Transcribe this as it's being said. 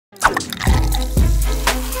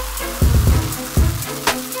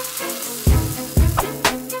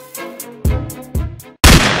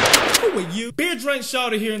YouTube.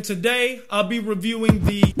 BeerDrankShawty here, and today I'll be reviewing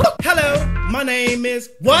the Hello, my name is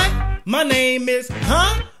what? My name is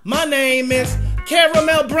My name is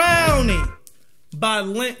Caramel Brownie by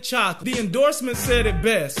Lindt chocolate. The endorsement said it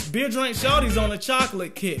best. BeerDrankShawty's on a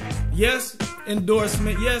chocolate kick. Yes,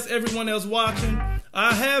 endorsement. Yes, everyone else watching.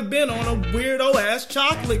 I have been on a weirdo ass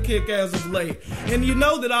chocolate kick as of late. And you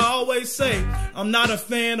know that I always say I'm not a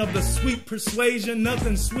fan of the sweet persuasion,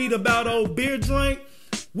 nothing sweet about old beer drink,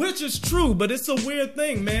 which is true, but it's a weird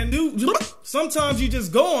thing, man. Dude, sometimes you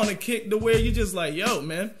just go on a kick to where you just like, yo,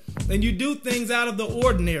 man, and you do things out of the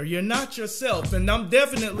ordinary. You're not yourself, and I'm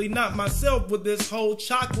definitely not myself with this whole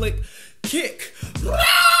chocolate kick.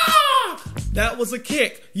 That was a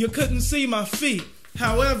kick. You couldn't see my feet.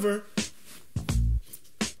 However,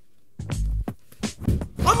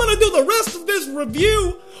 I'm gonna do the rest of this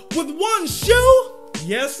review with one shoe.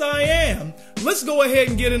 Yes, I am. Let's go ahead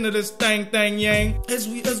and get into this thing yang. As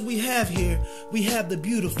we have here, we have the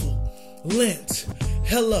beautiful Lindt.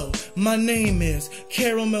 Hello, my name is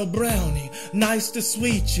Caramel Brownie. Nice to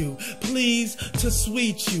sweet you. Pleased to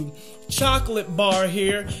sweet you. Chocolate bar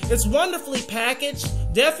here. It's wonderfully packaged.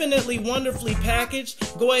 Definitely wonderfully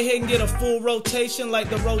packaged. Go ahead and get a full rotation like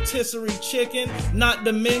the rotisserie chicken. Not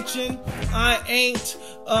to mention, I ain't,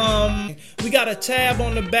 we got a tab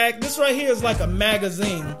on the back. This right here is like a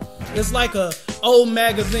magazine. It's like a old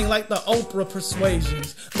magazine, like the Oprah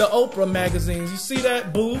Persuasions. The Oprah magazines. You see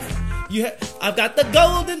that booth? I've got the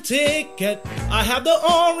golden ticket. I have the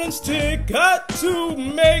orange ticket to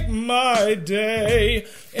make my day.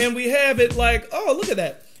 And we have it like, oh, look at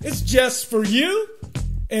that. It's just for you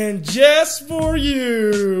and just for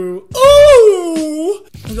you. Ooh!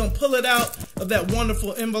 I'm gonna pull it out of that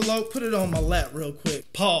wonderful envelope, put it on my lap real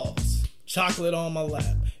quick. Pause. Chocolate on my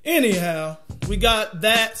lap. Anyhow, we got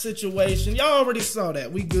that situation. Y'all already saw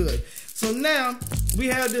that. We good. So now we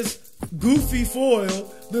have this goofy foil.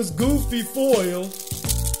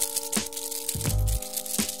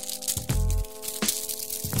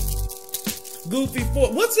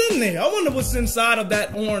 What's in there? I wonder what's inside of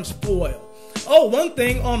that orange foil. Oh, one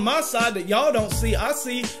thing on my side that y'all don't see, I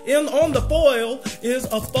see on the foil is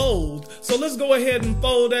a fold. So let's go ahead and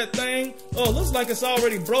fold that thing. Oh, looks like it's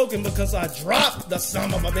already broken because I dropped the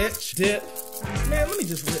son of a bitch. Dip. Man, let me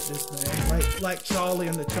just rip this thing. Like Charlie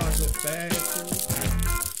in the Chocolate Factory.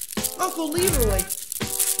 Uncle Leroy,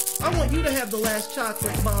 I want you to have the last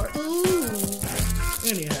chocolate bar. Ooh.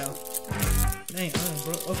 Anyhow. Dang,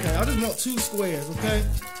 bro. Okay, I just want 2 squares, okay?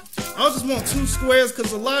 I just want 2 squares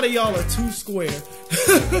because a lot of y'all are too square.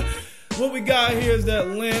 What we got here is that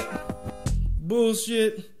Lindt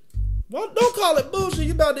bullshit. Well, don't call it bullshit.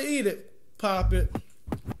 You about to eat it. Pop it.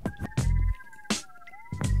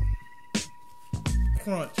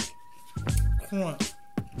 Crunch. Crunch.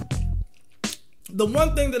 The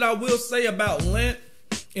one thing that I will say about Lindt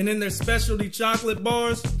and in their specialty chocolate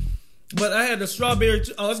bars, but I had the strawberry.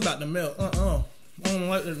 Oh, it's about to melt. I don't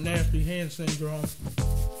like that nasty hand syndrome.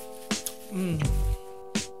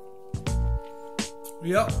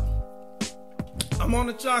 Yep. I'm on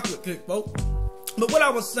the chocolate kick, folks. But what I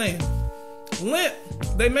was saying, Lindt,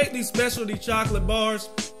 they make these specialty chocolate bars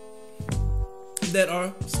that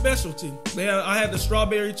are specialty. I had the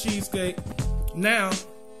strawberry cheesecake. Now,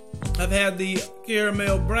 I've had the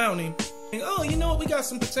caramel brownie. And, oh, you know what? We got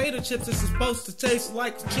some potato chips that's supposed to taste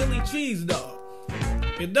like chili cheese dog.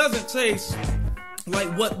 It doesn't taste like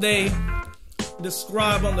what they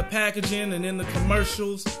describe on the packaging and in the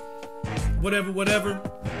commercials, whatever.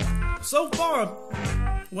 So far,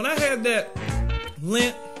 when I had that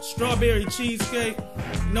Lindt strawberry cheesecake,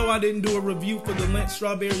 no, I didn't do a review for the Lindt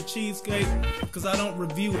strawberry cheesecake because I don't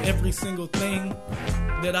review every single thing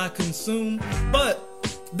that I consume, but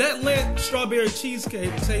that Lindt strawberry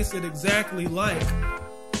cheesecake tasted exactly like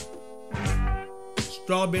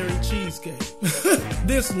strawberry cheesecake.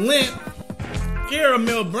 This Lindt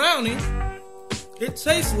caramel brownie, it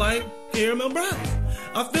tastes like caramel brownie.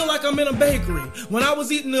 I feel like I'm in a bakery. When I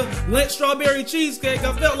was eating the Lindt strawberry cheesecake,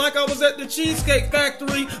 I felt like I was at the Cheesecake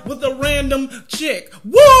Factory with a random chick.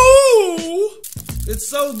 Woo! It's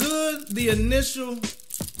so good. The initial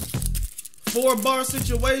 4-bar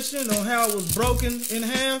situation on how it was broken in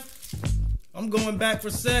half, I'm going back for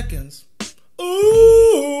seconds.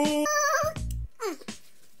 Ooh!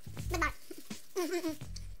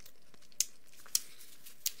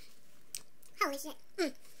 Holy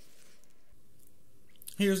shit.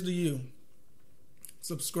 Here's to you,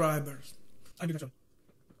 subscribers.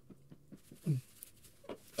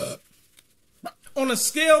 On a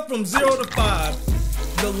scale from 0 to 5,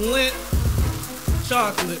 the Lindt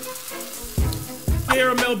chocolate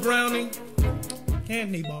caramel brownie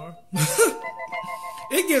candy bar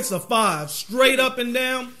It gets a 5, straight up and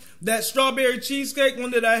down. That strawberry cheesecake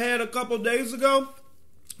one that I had a couple days ago,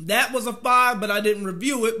 that was a 5, but I didn't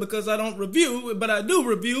review it because I don't review, but I do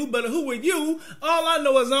review. But who are you? All I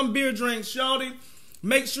know is I'm BeerDrankShawty.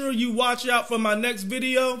 Make sure you watch out for my next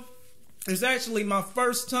video. It's actually my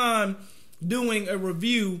first time doing a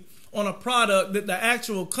review on a product that the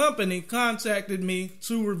actual company contacted me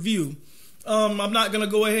to review. I'm not going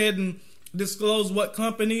to go ahead and disclose what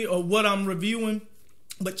company or what I'm reviewing,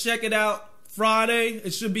 but check it out Friday.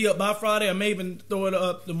 It should be up by Friday. I may even throw it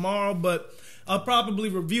up tomorrow, but I'll probably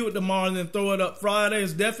review it tomorrow and then throw it up Friday.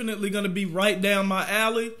 It's definitely going to be right down my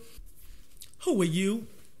alley. Who are you?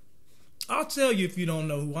 I'll tell you if you don't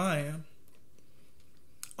know who I am.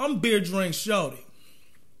 I'm BeerDrankShawty.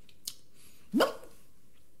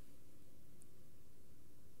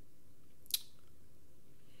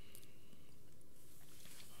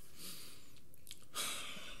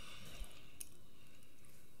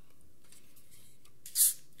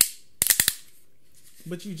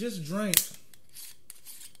 But you just drank.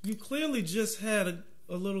 You clearly just had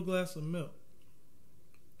a little glass of milk.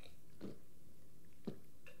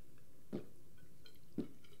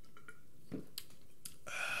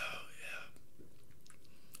 Oh,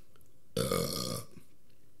 yeah.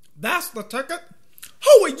 That's the ticket.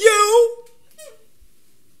 Who are you?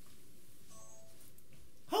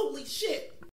 Holy shit.